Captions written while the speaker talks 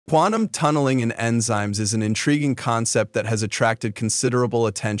Quantum tunneling in enzymes is an intriguing concept that has attracted considerable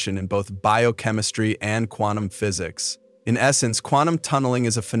attention in both biochemistry and quantum physics. In essence, quantum tunneling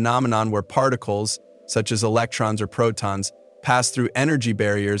is a phenomenon where particles, such as electrons or protons, pass through energy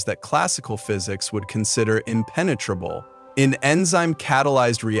barriers that classical physics would consider impenetrable. In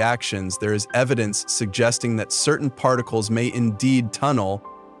enzyme-catalyzed reactions, there is evidence suggesting that certain particles may indeed tunnel,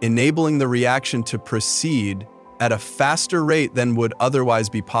 enabling the reaction to proceed at a faster rate than would otherwise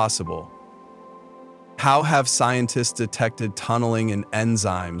be possible. How have scientists detected tunneling in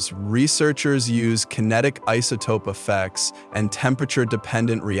enzymes? Researchers use kinetic isotope effects and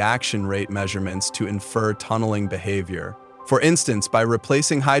temperature-dependent reaction rate measurements to infer tunneling behavior. For instance, by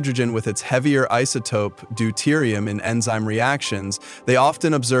replacing hydrogen with its heavier isotope, deuterium, in enzyme reactions, they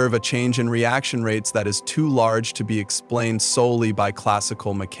often observe a change in reaction rates that is too large to be explained solely by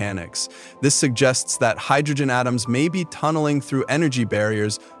classical mechanics. This suggests that hydrogen atoms may be tunneling through energy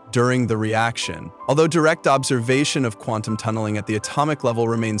barriers during the reaction. Although direct observation of quantum tunneling at the atomic level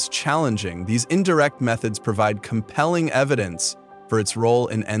remains challenging, these indirect methods provide compelling evidence for its role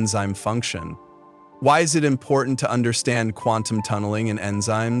in enzyme function. Why is it important to understand quantum tunneling in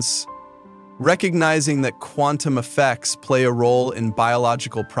enzymes? Recognizing that quantum effects play a role in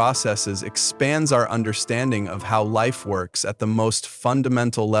biological processes expands our understanding of how life works at the most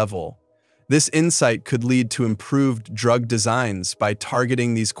fundamental level. This insight could lead to improved drug designs by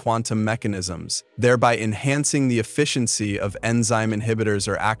targeting these quantum mechanisms, thereby enhancing the efficiency of enzyme inhibitors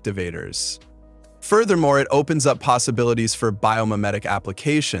or activators. Furthermore, it opens up possibilities for biomimetic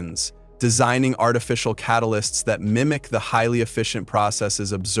applications, designing artificial catalysts that mimic the highly efficient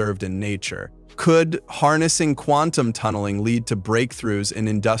processes observed in nature. Could harnessing quantum tunneling lead to breakthroughs in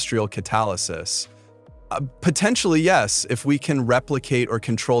industrial catalysis? Potentially, yes. If we can replicate or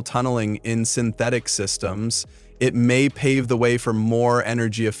control tunneling in synthetic systems, it may pave the way for more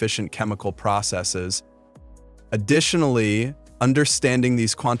energy-efficient chemical processes. Additionally, understanding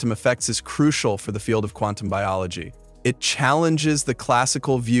these quantum effects is crucial for the field of quantum biology. It challenges the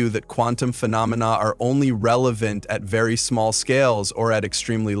classical view that quantum phenomena are only relevant at very small scales or at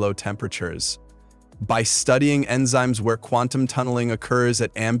extremely low temperatures. By studying enzymes where quantum tunneling occurs at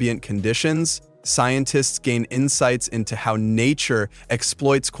ambient conditions, scientists gain insights into how nature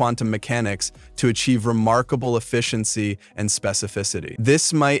exploits quantum mechanics to achieve remarkable efficiency and specificity.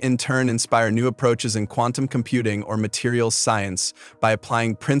 This might in turn inspire new approaches in quantum computing or materials science by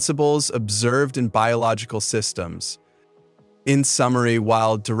applying principles observed in biological systems. In summary,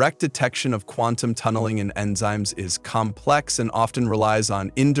 while direct detection of quantum tunneling in enzymes is complex and often relies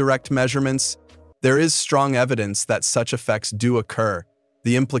on indirect measurements, there is strong evidence that such effects do occur.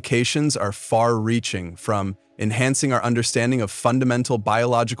 The implications are far-reaching, from enhancing our understanding of fundamental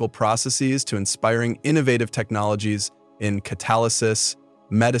biological processes to inspiring innovative technologies in catalysis,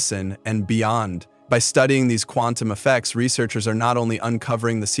 medicine, and beyond. By studying these quantum effects, researchers are not only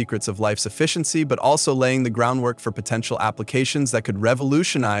uncovering the secrets of life's efficiency, but also laying the groundwork for potential applications that could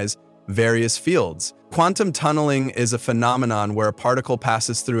revolutionize various fields. Quantum tunneling is a phenomenon where a particle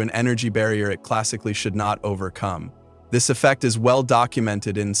passes through an energy barrier it classically should not overcome. This effect is well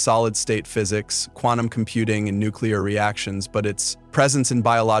documented in solid-state physics, quantum computing, and nuclear reactions, but its presence in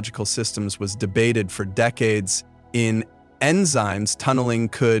biological systems was debated for decades. In enzymes, tunneling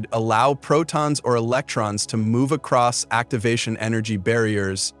could allow protons or electrons to move across activation energy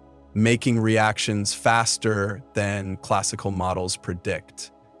barriers, making reactions faster than classical models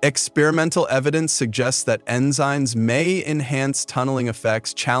predict. Experimental evidence suggests that enzymes may enhance tunneling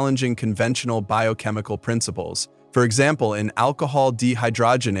effects, challenging conventional biochemical principles. For example, in alcohol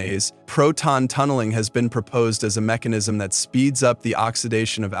dehydrogenase, proton tunneling has been proposed as a mechanism that speeds up the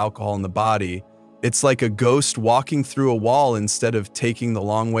oxidation of alcohol in the body. It's like a ghost walking through a wall instead of taking the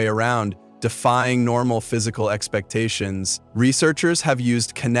long way around, defying normal physical expectations. Researchers have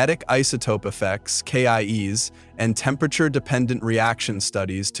used kinetic isotope effects, KIEs, and temperature-dependent reaction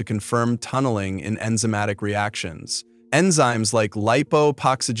studies to confirm tunneling in enzymatic reactions. Enzymes like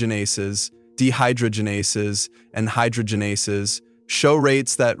lipooxygenases, dehydrogenases, and hydrogenases show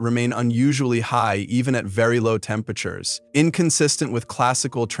rates that remain unusually high even at very low temperatures, inconsistent with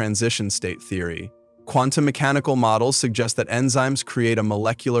classical transition state theory. Quantum mechanical models suggest that enzymes create a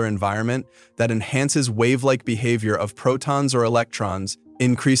molecular environment that enhances wave-like behavior of protons or electrons,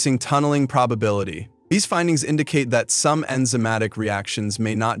 increasing tunneling probability. These findings indicate that some enzymatic reactions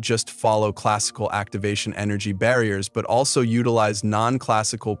may not just follow classical activation energy barriers, but also utilize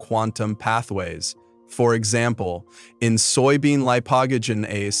non-classical quantum pathways. For example, in soybean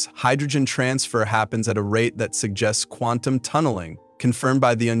lipooxygenase, hydrogen transfer happens at a rate that suggests quantum tunneling, confirmed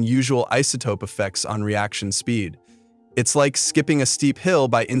by the unusual isotope effects on reaction speed. It's like skipping a steep hill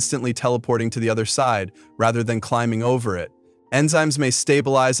by instantly teleporting to the other side, rather than climbing over it. Enzymes may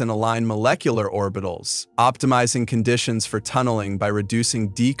stabilize and align molecular orbitals, optimizing conditions for tunneling by reducing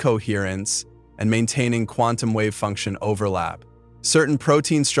decoherence and maintaining quantum wave function overlap. Certain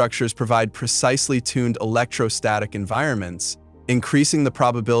protein structures provide precisely tuned electrostatic environments, increasing the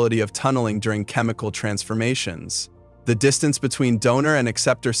probability of tunneling during chemical transformations. The distance between donor and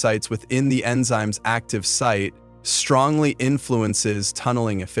acceptor sites within the enzyme's active site strongly influences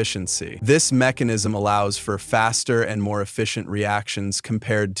tunneling efficiency. This mechanism allows for faster and more efficient reactions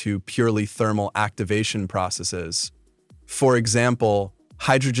compared to purely thermal activation processes. For example,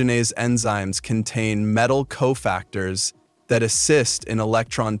 hydrogenase enzymes contain metal cofactors that assist in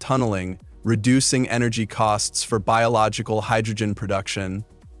electron tunneling, reducing energy costs for biological hydrogen production.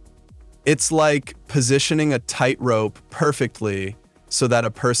 It's like positioning a tightrope perfectly so that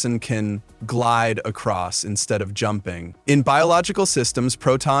a person can glide across instead of jumping. In biological systems,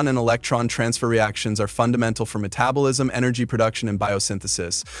 proton and electron transfer reactions are fundamental for metabolism, energy production, and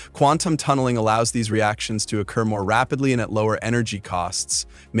biosynthesis. Quantum tunneling allows these reactions to occur more rapidly and at lower energy costs,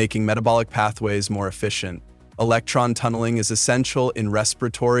 making metabolic pathways more efficient. Electron tunneling is essential in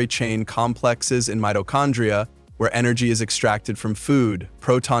respiratory chain complexes in mitochondria, where energy is extracted from food.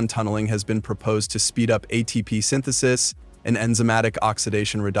 Proton tunneling has been proposed to speed up ATP synthesis and enzymatic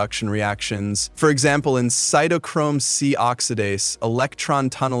oxidation reduction reactions. For example, in cytochrome C oxidase, electron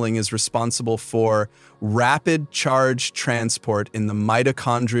tunneling is responsible for rapid charge transport in the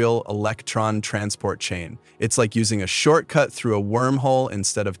mitochondrial electron transport chain. It's like using a shortcut through a wormhole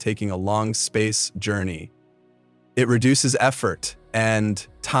instead of taking a long space journey. It reduces effort and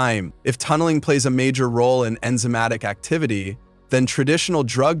time. If tunneling plays a major role in enzymatic activity, then traditional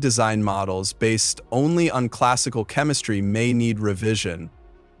drug design models based only on classical chemistry may need revision.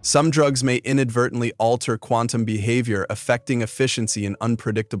 Some drugs may inadvertently alter quantum behavior, affecting efficiency in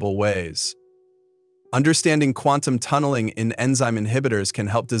unpredictable ways. Understanding quantum tunneling in enzyme inhibitors can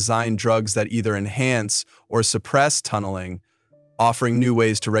help design drugs that either enhance or suppress tunneling, offering new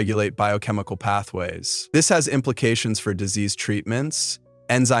ways to regulate biochemical pathways. This has implications for disease treatments,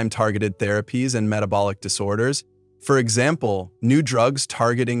 enzyme-targeted therapies, and metabolic disorders. For example, new drugs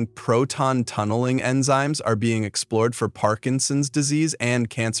targeting proton tunneling enzymes are being explored for Parkinson's disease and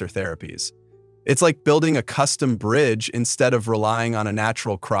cancer therapies. It's like building a custom bridge instead of relying on a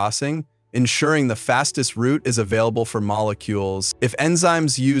natural crossing, ensuring the fastest route is available for molecules. If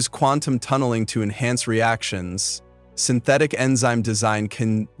enzymes use quantum tunneling to enhance reactions, synthetic enzyme design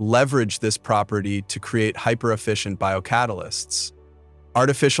can leverage this property to create hyper-efficient biocatalysts.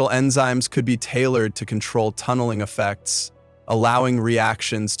 Artificial enzymes could be tailored to control tunneling effects, allowing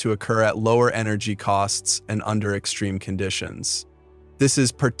reactions to occur at lower energy costs and under extreme conditions. This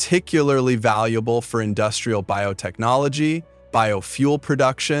is particularly valuable for industrial biotechnology, biofuel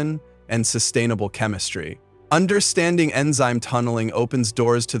production, and sustainable chemistry. Understanding enzyme tunneling opens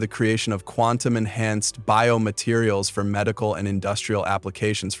doors to the creation of quantum-enhanced biomaterials for medical and industrial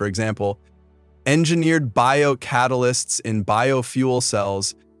applications. For example, engineered biocatalysts in biofuel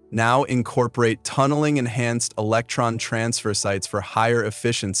cells now incorporate tunneling-enhanced electron transfer sites for higher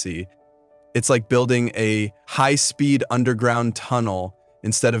efficiency. It's like building a high-speed underground tunnel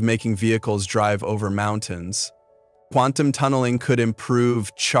instead of making vehicles drive over mountains. Quantum tunneling could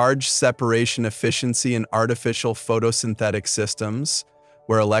improve charge separation efficiency in artificial photosynthetic systems,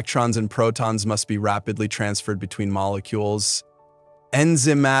 where electrons and protons must be rapidly transferred between molecules.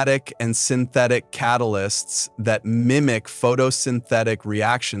 Enzymatic and synthetic catalysts that mimic photosynthetic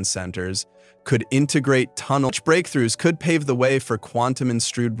reaction centers could integrate tunnel. Breakthroughs could pave the way for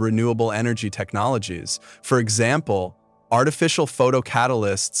quantum-instrued renewable energy technologies. For example, artificial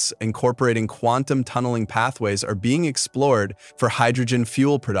photocatalysts incorporating quantum tunneling pathways are being explored for hydrogen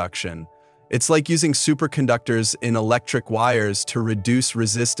fuel production. It's like using superconductors in electric wires to reduce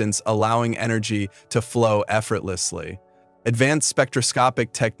resistance, allowing energy to flow effortlessly. Advanced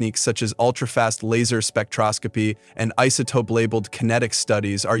spectroscopic techniques such as ultrafast laser spectroscopy and isotope-labeled kinetic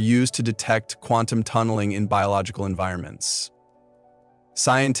studies are used to detect quantum tunneling in biological environments.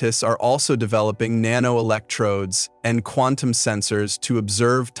 Scientists are also developing nanoelectrodes and quantum sensors to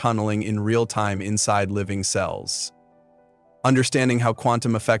observe tunneling in real time inside living cells. Understanding how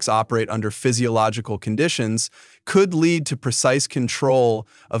quantum effects operate under physiological conditions could lead to precise control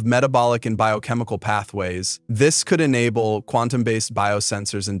of metabolic and biochemical pathways. This could enable quantum-based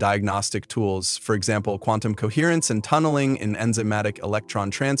biosensors and diagnostic tools. For example, quantum coherence and tunneling in enzymatic electron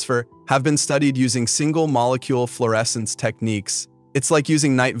transfer have been studied using single-molecule fluorescence techniques. It's like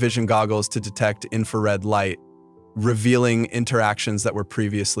using night vision goggles to detect infrared light, revealing interactions that were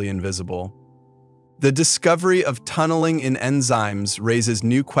previously invisible. The discovery of tunneling in enzymes raises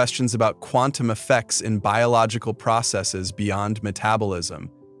new questions about quantum effects in biological processes beyond metabolism.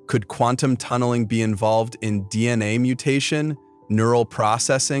 Could quantum tunneling be involved in DNA mutation, neural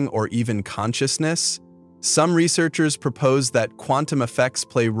processing, or even consciousness? Some researchers propose that quantum effects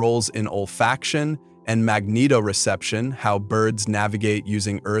play roles in olfaction and magnetoreception, how birds navigate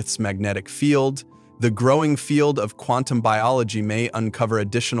using Earth's magnetic field. The growing field of quantum biology may uncover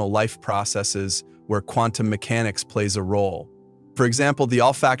additional life processes where quantum mechanics plays a role. For example, the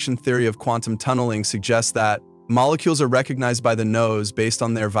olfaction theory of quantum tunneling suggests that molecules are recognized by the nose based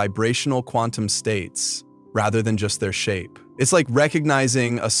on their vibrational quantum states, rather than just their shape. It's like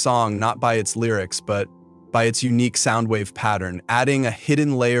recognizing a song not by its lyrics, but by its unique sound wave pattern, adding a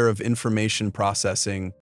hidden layer of information processing